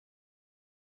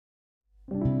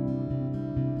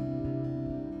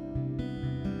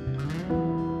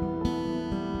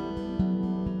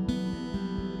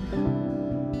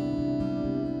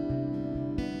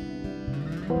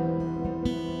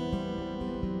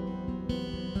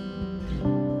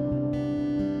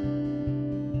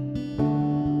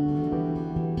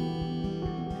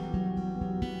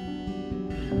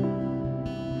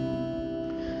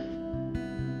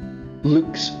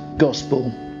Luke's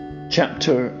Gospel,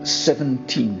 chapter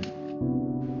 17.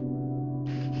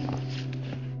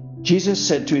 Jesus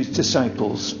said to his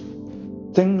disciples,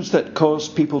 "Things that cause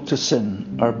people to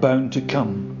sin are bound to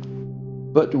come,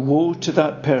 but woe to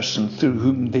that person through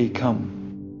whom they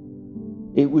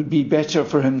come. It would be better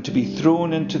for him to be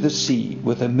thrown into the sea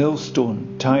with a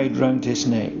millstone tied round his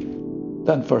neck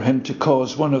than for him to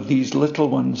cause one of these little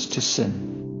ones to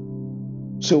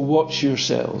sin. So watch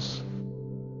yourselves.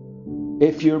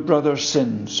 If your brother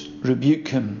sins, rebuke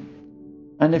him,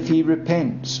 and if he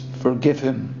repents, forgive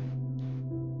him.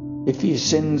 If he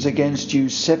sins against you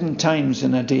 7 times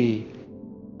in a day,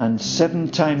 and 7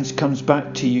 times comes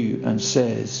back to you and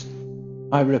says,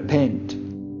 'I repent,'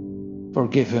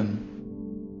 forgive him."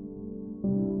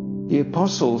 The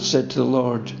apostles said to the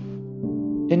Lord,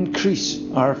 "Increase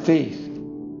our faith."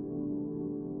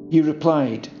 He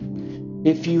replied,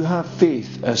 "If you have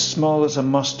faith as small as a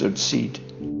mustard seed,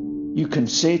 you can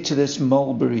say to this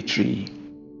mulberry tree,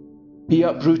 'Be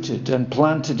uprooted and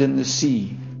planted in the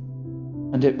sea,'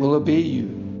 and it will obey you.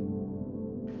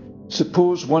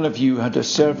 Suppose one of you had a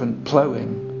servant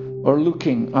ploughing or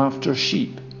looking after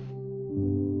sheep.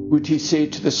 Would he say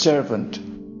to the servant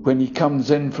when he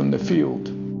comes in from the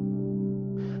field,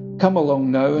 'Come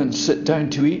along now and sit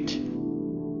down to eat'?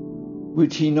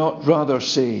 Would he not rather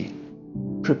say,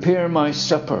 'Prepare my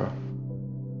supper,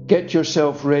 get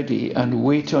yourself ready and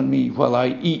wait on me while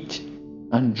I eat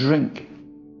and drink,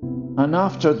 and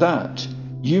after that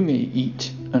you may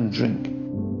eat and drink'?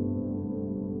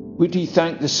 Would he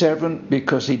thank the servant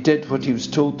because he did what he was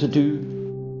told to do?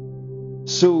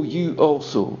 So you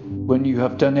also, when you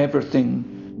have done everything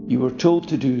you were told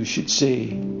to do, should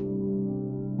say,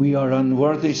 'We are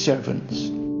unworthy servants.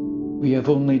 We have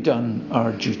only done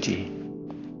our duty.'"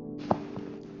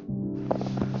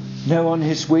 Now on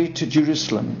his way to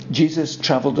Jerusalem, Jesus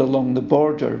travelled along the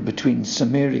border between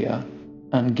Samaria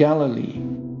and Galilee.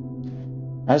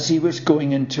 As he was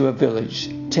going into a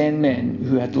village, 10 men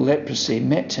who had leprosy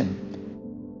met him.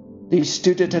 They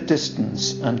stood at a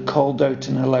distance and called out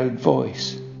in a loud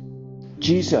voice,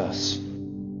 "Jesus,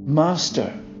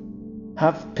 Master,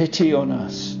 have pity on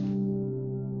us."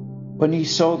 When he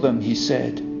saw them, he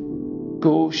said,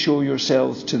 "Go show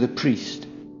yourselves to the priest."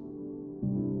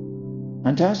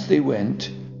 And as they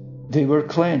went, they were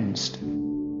cleansed.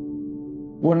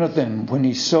 One of them, when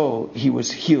he saw he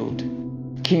was healed,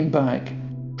 came back,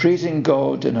 praising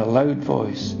God in a loud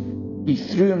voice. He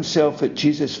threw himself at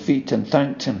Jesus' feet and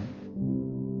thanked him.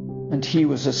 And he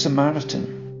was a Samaritan.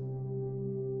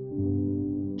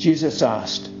 Jesus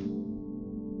asked,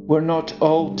 "Were not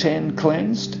all 10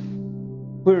 cleansed?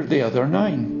 Where are the other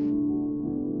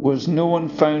 9? Was no one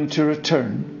found to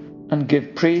return and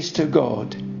give praise to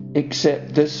God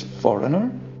except this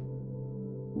foreigner?"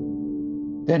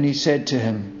 Then he said to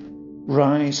him,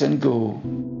 "Rise and go.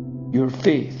 Your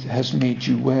faith has made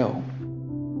you well."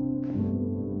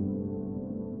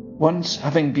 Once,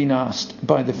 having been asked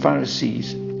by the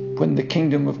Pharisees when the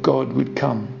kingdom of God would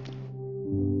come,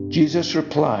 Jesus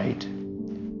replied,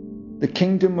 "The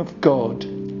kingdom of God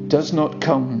does not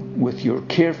come with your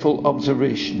careful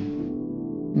observation,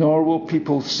 nor will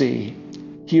people say,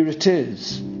 'Here it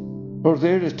is,' or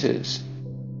 'There it is,'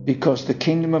 because the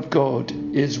kingdom of God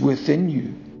is within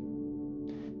you."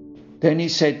 Then he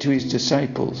said to his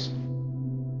disciples,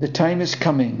 "The time is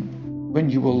coming when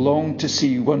you will long to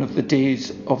see one of the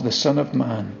days of the Son of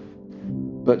Man,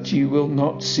 but you will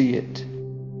not see it.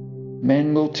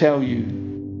 Men will tell you,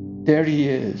 'There he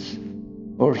is,'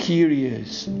 or 'Here he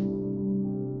is.'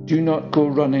 Do not go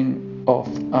running off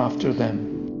after them,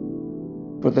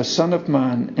 for the Son of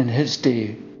Man in his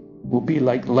day will be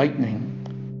like lightning,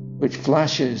 which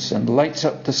flashes and lights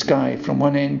up the sky from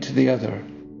one end to the other.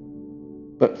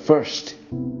 But first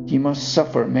he must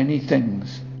suffer many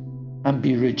things and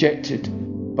be rejected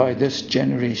by this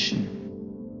generation.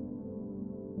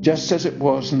 Just as it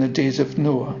was in the days of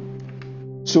Noah,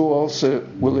 so also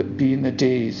will it be in the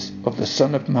days of the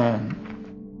Son of Man.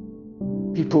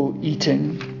 People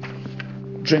eating,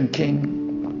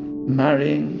 drinking,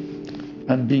 marrying,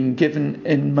 and being given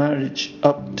in marriage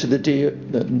up to the day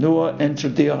that Noah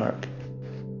entered the ark.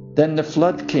 Then the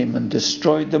flood came and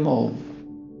destroyed them all.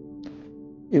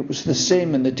 It was the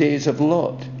same in the days of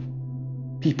Lot.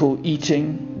 People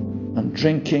eating, and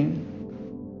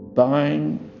drinking,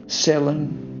 buying,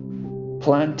 selling,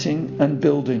 planting and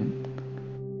building.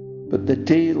 But the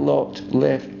day Lot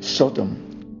left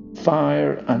Sodom,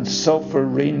 fire and sulphur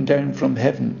rained down from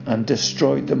heaven and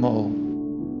destroyed them all.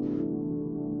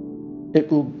 It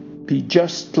will be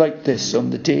just like this on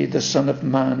the day the Son of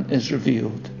Man is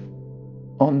revealed.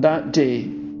 On that day,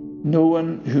 no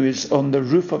one who is on the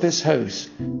roof of his house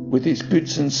with his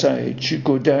goods inside should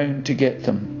go down to get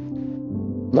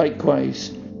them.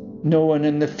 Likewise, no one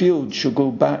in the field shall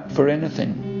go back for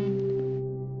anything.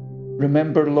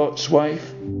 Remember Lot's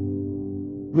wife?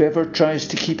 Whoever tries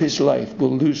to keep his life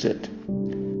will lose it,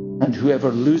 and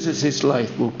whoever loses his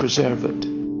life will preserve it.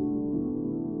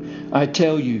 I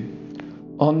tell you,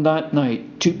 on that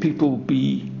night 2 people will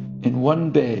be in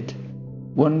one bed,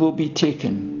 one will be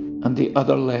taken and the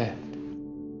other left.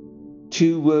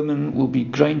 2 women will be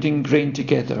grinding grain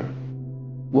together,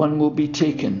 one will be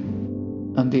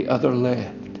taken and the other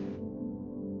left.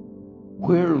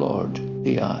 Where, Lord?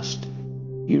 They asked.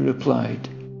 He replied,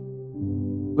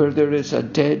 Where there is a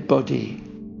dead body,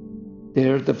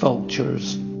 there the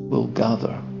vultures will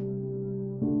gather.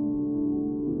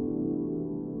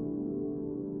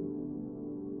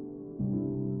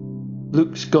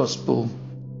 Luke's Gospel,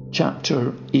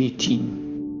 chapter 18.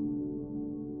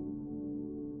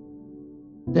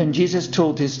 Then Jesus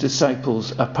told his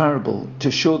disciples a parable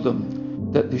to show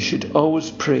them that they should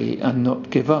always pray and not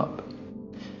give up.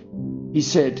 He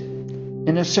said,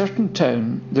 In a certain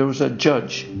town there was a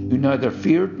judge who neither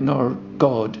feared nor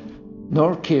God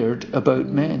nor cared about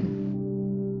men.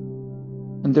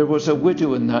 And there was a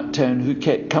widow in that town who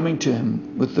kept coming to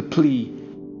him with the plea,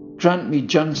 Grant me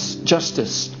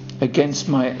justice against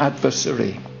my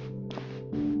adversary.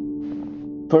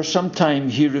 For some time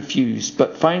he refused,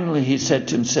 but finally he said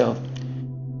to himself,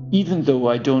 Even though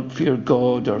I don't fear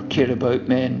God or care about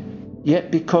men,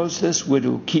 yet because this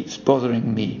widow keeps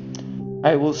bothering me,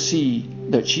 I will see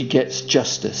that she gets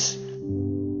justice,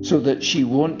 so that she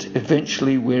won't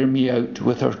eventually wear me out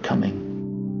with her coming.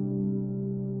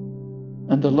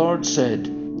 And the Lord said,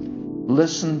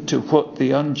 Listen to what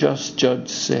the unjust judge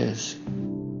says.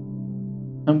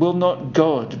 And will not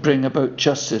God bring about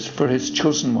justice for his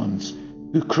chosen ones,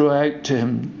 who cry out to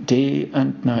him day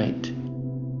and night?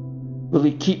 Will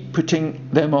he keep putting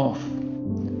them off?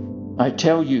 I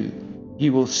tell you,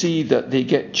 he will see that they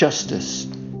get justice,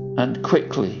 and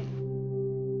quickly.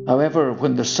 However,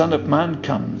 when the Son of Man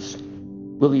comes,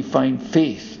 will he find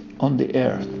faith on the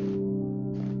earth?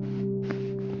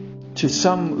 To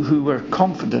some who were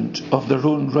confident of their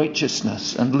own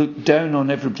righteousness and looked down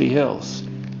on everybody else,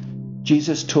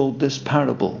 Jesus told this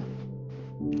parable.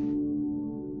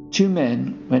 2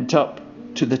 men went up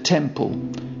to the temple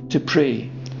to pray,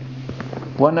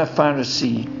 one a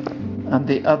Pharisee and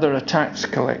the other a tax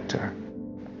collector.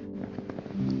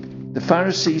 The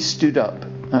Pharisee stood up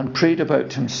and prayed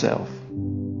about himself.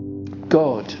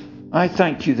 God, I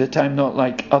thank you that I'm not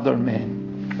like other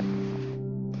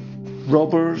men,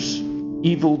 robbers,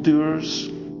 evildoers,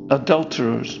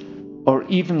 adulterers, or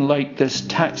even like this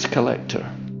tax collector.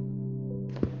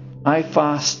 I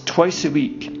fast twice a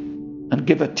week and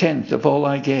give 1/10 of all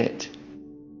I get.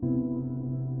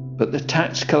 But the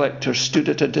tax collector stood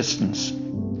at a distance.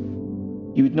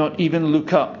 He would not even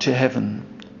look up to heaven,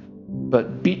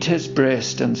 but beat his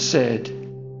breast and said,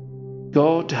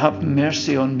 God, have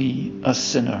mercy on me, a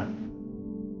sinner.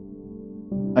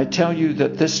 I tell you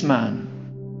that this man,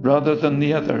 rather than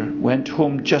the other, went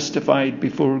home justified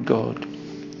before God.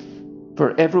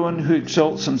 For everyone who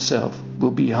exalts himself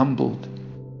will be humbled,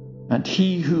 and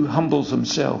he who humbles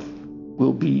himself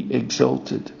will be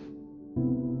exalted.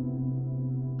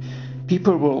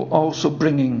 People were also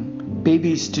bringing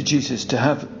babies to Jesus to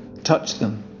have touch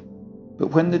them.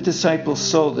 But when the disciples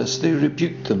saw this, they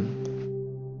rebuked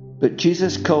them. But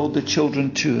Jesus called the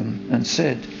children to him and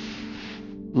said,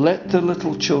 Let the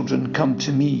little children come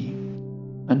to me,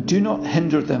 and do not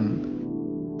hinder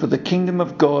them, for the kingdom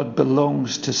of God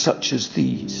belongs to such as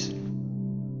these.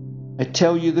 I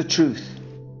tell you the truth.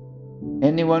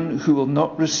 Anyone who will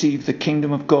not receive the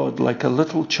kingdom of God like a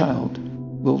little child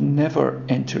will never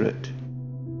enter it.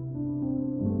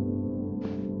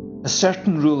 A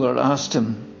certain ruler asked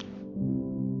him,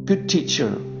 Good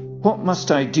teacher, what must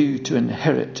I do to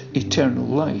inherit eternal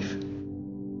life?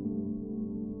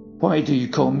 Why do you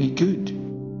call me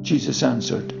good? Jesus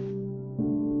answered,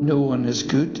 No one is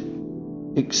good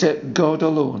except God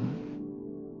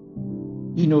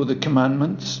alone. You know the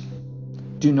commandments.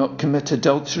 Do not commit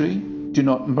adultery. Do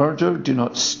not murder. Do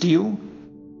not steal.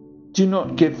 Do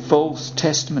not give false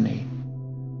testimony.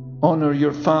 Honor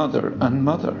your father and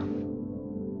mother.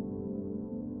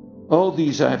 All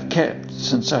these I have kept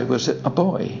since I was a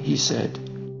boy, he said.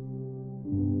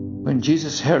 When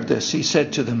Jesus heard this, he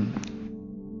said to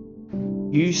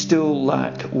them, You still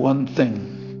lack one thing.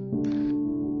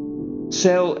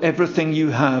 Sell everything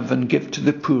you have and give to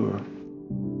the poor,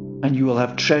 and you will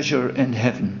have treasure in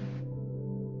heaven.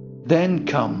 Then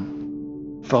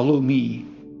come, follow me.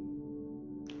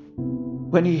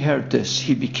 When he heard this,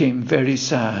 he became very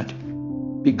sad,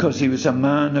 because he was a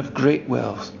man of great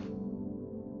wealth.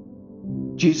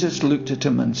 Jesus looked at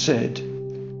him and said,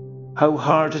 How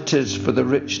hard it is for the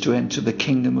rich to enter the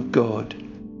kingdom of God.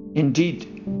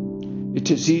 Indeed,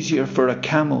 it is easier for a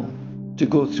camel to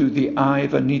go through the eye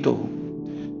of a needle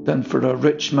than for a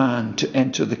rich man to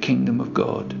enter the kingdom of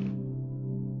God.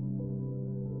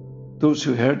 Those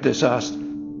who heard this asked,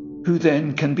 Who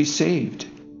then can be saved?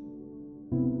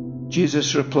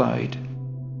 Jesus replied,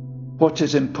 What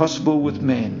is impossible with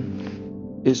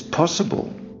men is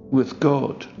possible with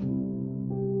God.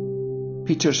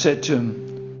 Peter said to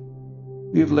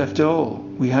him, We have left all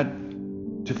we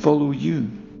had to follow you.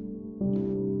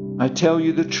 I tell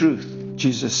you the truth,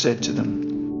 Jesus said to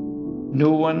them.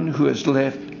 No one who has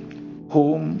left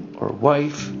home or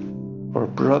wife or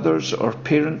brothers or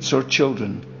parents or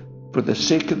children for the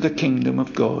sake of the kingdom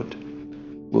of God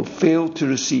will fail to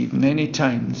receive many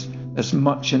times as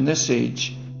much in this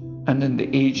age and in the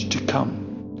age to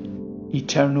come,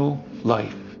 eternal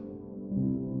life.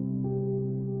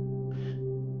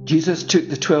 Jesus took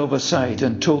the 12 aside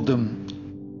and told them,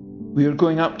 We are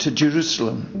going up to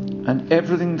Jerusalem, and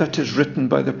everything that is written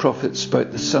by the prophets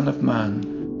about the Son of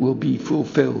Man will be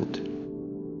fulfilled.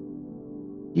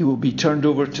 He will be turned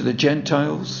over to the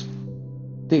Gentiles.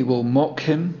 They will mock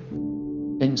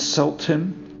him, insult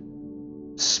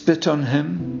him, spit on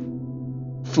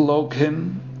him, flog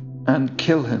him, and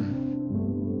kill him.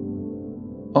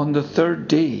 On the third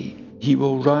day he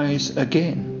will rise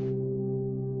again.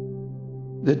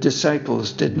 The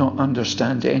disciples did not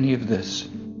understand any of this.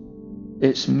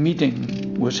 Its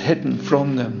meaning was hidden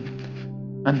from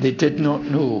them, and they did not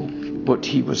know what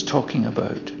he was talking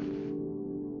about.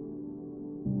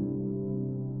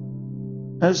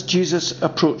 As Jesus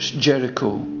approached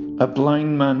Jericho, a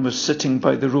blind man was sitting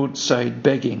by the roadside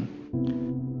begging.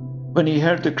 When he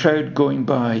heard the crowd going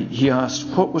by, he asked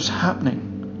what was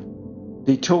happening.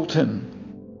 They told him,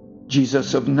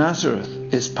 Jesus of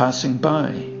Nazareth is passing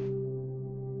by.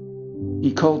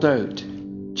 He called out,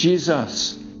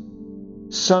 Jesus,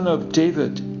 Son of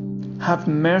David, have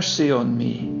mercy on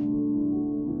me.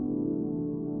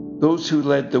 Those who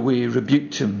led the way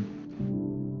rebuked him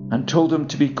and told him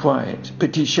to be quiet,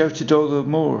 but he shouted all the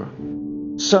more,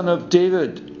 Son of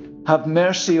David, have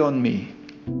mercy on me.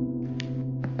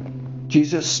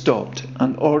 Jesus stopped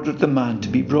and ordered the man to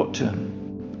be brought to him.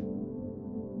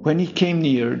 When he came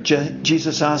near,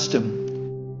 Jesus asked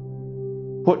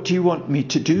him, What do you want me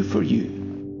to do for you?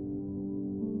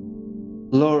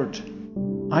 Lord,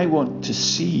 I want to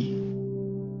see,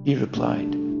 he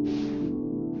replied.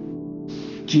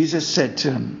 Jesus said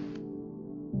to him,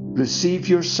 Receive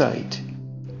your sight.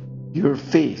 Your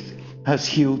faith has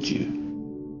healed you.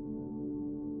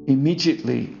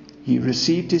 Immediately he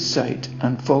received his sight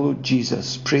and followed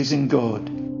Jesus, praising God.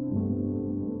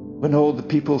 When all the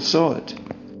people saw it,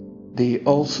 they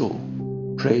also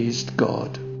praised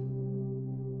God.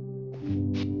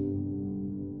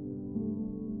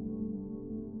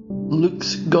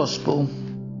 Luke's Gospel,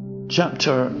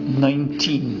 chapter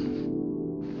 19.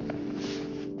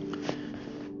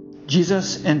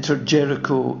 Jesus entered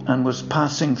Jericho and was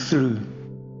passing through.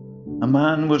 A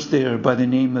man was there by the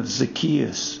name of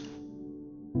Zacchaeus.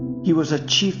 He was a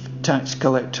chief tax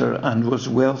collector and was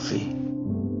wealthy.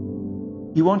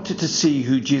 He wanted to see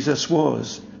who Jesus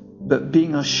was, but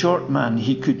being a short man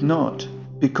he could not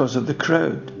because of the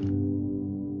crowd.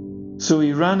 So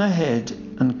he ran ahead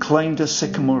and climbed a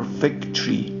sycamore fig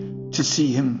tree to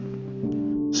see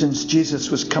him, since Jesus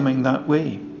was coming that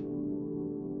way.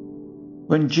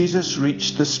 When Jesus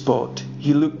reached the spot,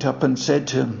 he looked up and said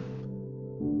to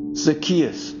him,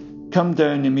 Zacchaeus, come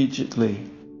down immediately.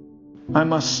 I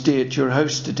must stay at your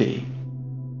house today.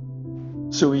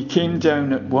 So he came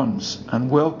down at once and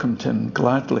welcomed him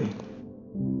gladly.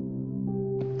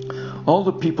 All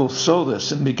the people saw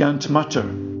this and began to mutter,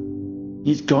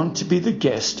 He's gone to be the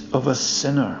guest of a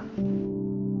sinner.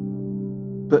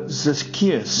 But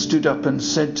Zacchaeus stood up and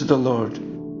said to the Lord,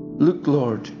 Look,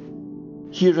 Lord,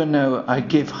 here and now I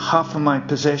give half of my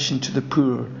possession to the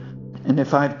poor, and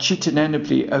if I have cheated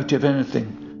anybody out of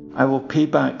anything, I will pay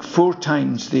back 4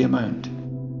 times the amount.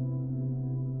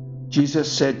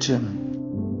 Jesus said to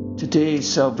him, Today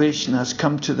salvation has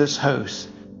come to this house,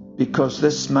 because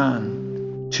this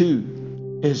man,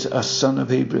 too, is a son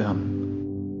of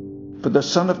Abraham. For the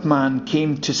Son of Man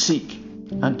came to seek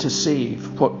and to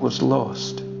save what was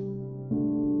lost."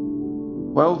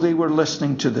 While they were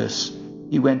listening to this,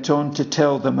 he went on to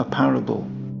tell them a parable,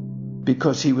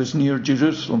 because he was near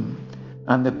Jerusalem,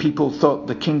 and the people thought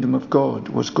the kingdom of God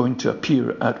was going to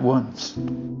appear at once.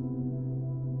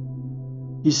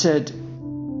 He said,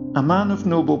 "A man of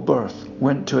noble birth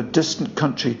went to a distant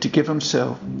country to give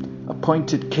himself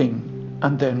appointed king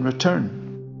and then return.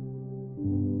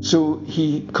 So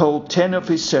he called 10 of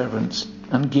his servants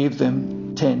and gave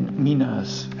them 10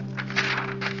 minas.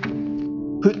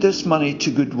 'Put this money to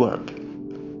good work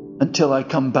until I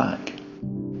come back.'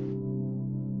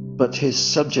 But his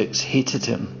subjects hated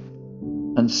him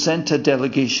and sent a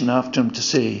delegation after him to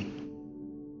say,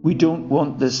 'We don't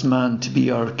want this man to be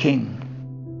our king.'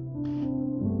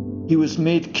 He was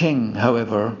made king,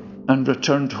 however, and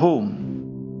returned home.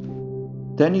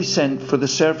 Then he sent for the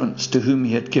servants to whom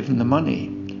he had given the money,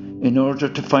 in order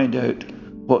to find out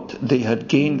what they had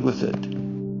gained with it.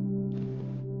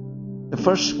 The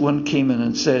first one came in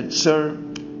and said, 'Sir,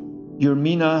 your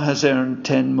mina has earned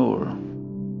 10 more.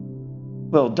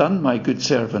 "Well done, my good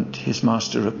servant," his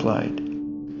master replied.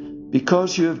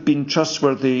 "Because you have been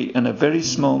trustworthy in a very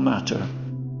small matter,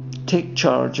 take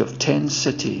charge of 10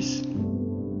 cities."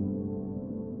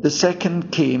 The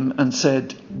second came and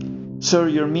said, "Sir,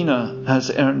 your mina has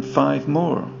earned 5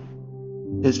 more.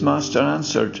 His master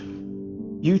answered,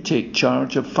 "You take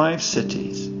charge of 5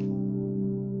 cities."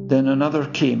 Then another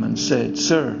came and said,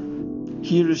 "Sir,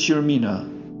 here is your mina.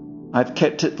 I've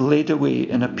kept it laid away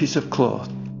in a piece of cloth.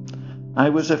 I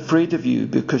was afraid of you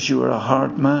because you are a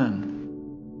hard man.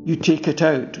 You take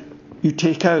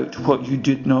out what you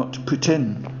did not put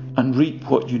in, and reap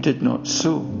what you did not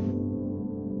sow."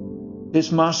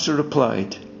 His master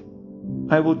replied,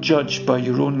 "I will judge by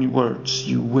your own words,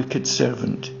 you wicked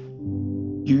servant.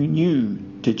 You knew,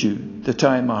 did you, that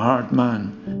I am a hard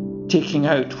man, taking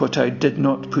out what I did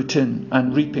not put in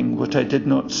and reaping what I did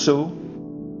not sow?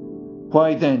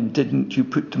 Why then didn't you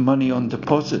put the money on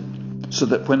deposit, so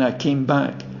that when I came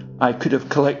back I could have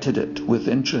collected it with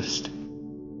interest?"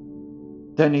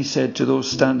 Then he said to those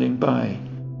standing by,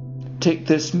 "Take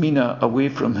this mina away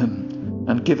from him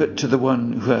and give it to the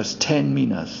one who has 10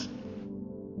 minas.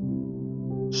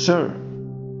 "Sir,"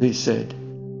 they said,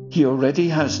 "he already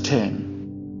has 10.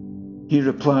 He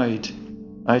replied,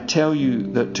 "I tell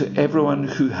you that to everyone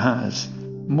who has,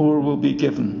 more will be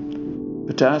given.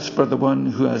 But as for the one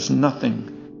who has nothing,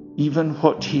 even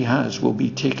what he has will be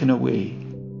taken away.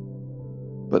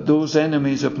 But those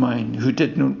enemies of mine who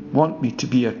did not want me to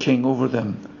be a king over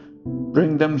them,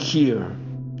 bring them here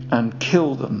and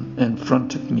kill them in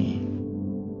front of me."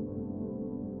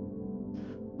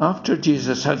 After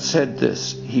Jesus had said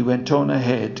this, he went on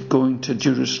ahead, going to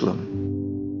Jerusalem.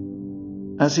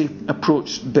 As he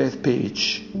approached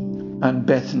Bethpage and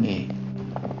Bethany,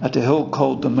 at a hill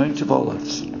called the Mount of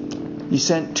Olives, he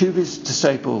sent 2 of his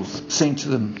disciples, saying to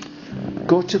them,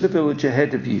 "Go to the village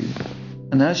ahead of you,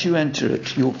 and as you enter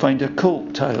it, you will find a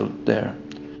colt tied there,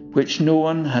 which no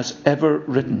one has ever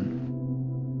ridden.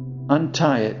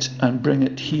 Untie it and bring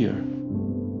it here.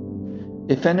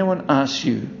 If anyone asks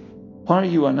you, 'Why are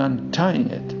you untying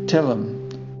it?' tell him,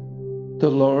 'The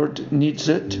Lord needs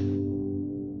it.'"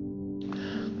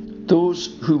 Those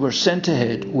who were sent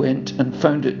ahead went and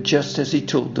found it just as he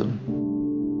told them.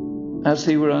 As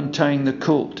they were untying the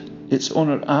colt, its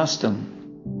owner asked them,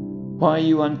 "Why are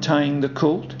you untying the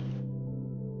colt?"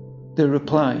 They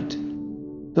replied,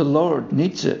 "The Lord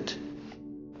needs it."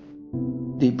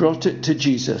 They brought it to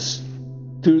Jesus,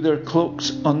 threw their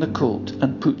cloaks on the colt,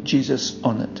 and put Jesus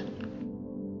on it.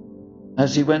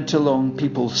 As he went along,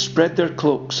 people spread their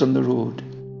cloaks on the road.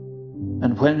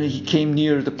 And when he came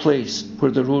near the place where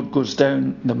the road goes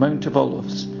down the Mount of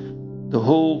Olives, the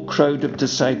whole crowd of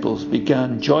disciples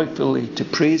began joyfully to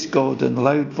praise God in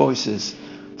loud voices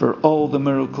for all the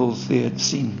miracles they had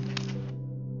seen.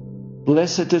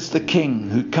 "Blessed is the King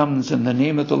who comes in the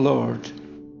name of the Lord.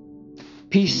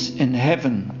 Peace in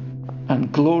heaven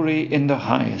and glory in the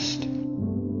highest."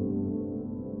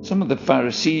 Some of the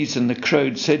Pharisees in the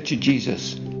crowd said to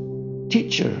Jesus,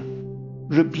 "Teacher,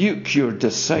 rebuke your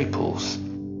disciples."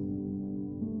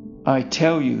 "I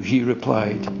tell you," he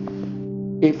replied,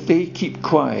 "if they keep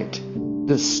quiet,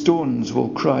 the stones will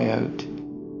cry out."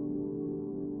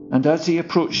 And as he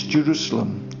approached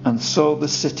Jerusalem and saw the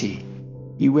city,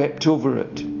 he wept over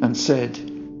it and said,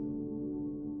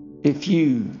 "If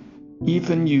you,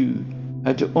 even you,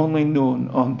 had only known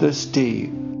on this day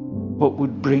what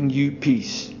would bring you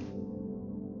peace,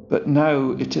 but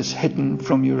now it is hidden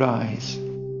from your eyes.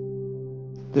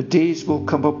 The days will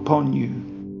come upon you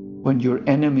when your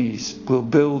enemies will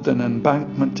build an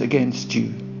embankment against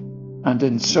you and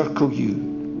encircle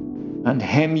you and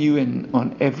hem you in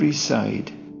on every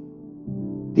side.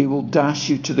 They will dash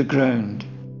you to the ground,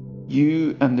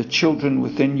 you and the children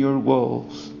within your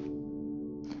walls.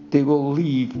 They will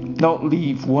not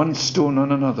leave one stone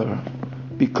on another,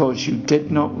 because you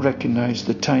did not recognize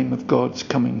the time of God's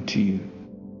coming to you.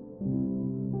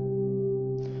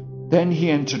 Then he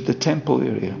entered the temple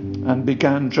area and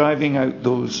began driving out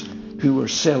those who were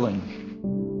selling.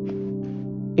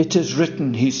 "It is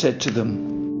written," he said to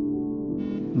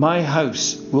them, "My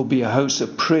house will be a house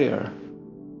of prayer,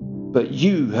 but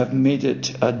you have made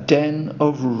it a den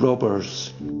of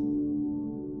robbers."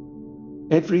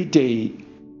 Every day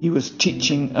he was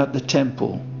teaching at the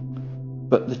temple,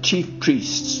 but the chief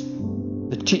priests,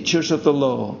 the teachers of the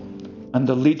law, and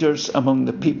the leaders among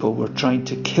the people were trying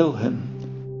to kill him.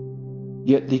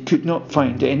 Yet they could not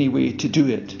find any way to do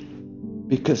it,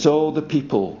 because all the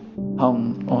people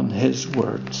hung on his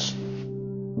words.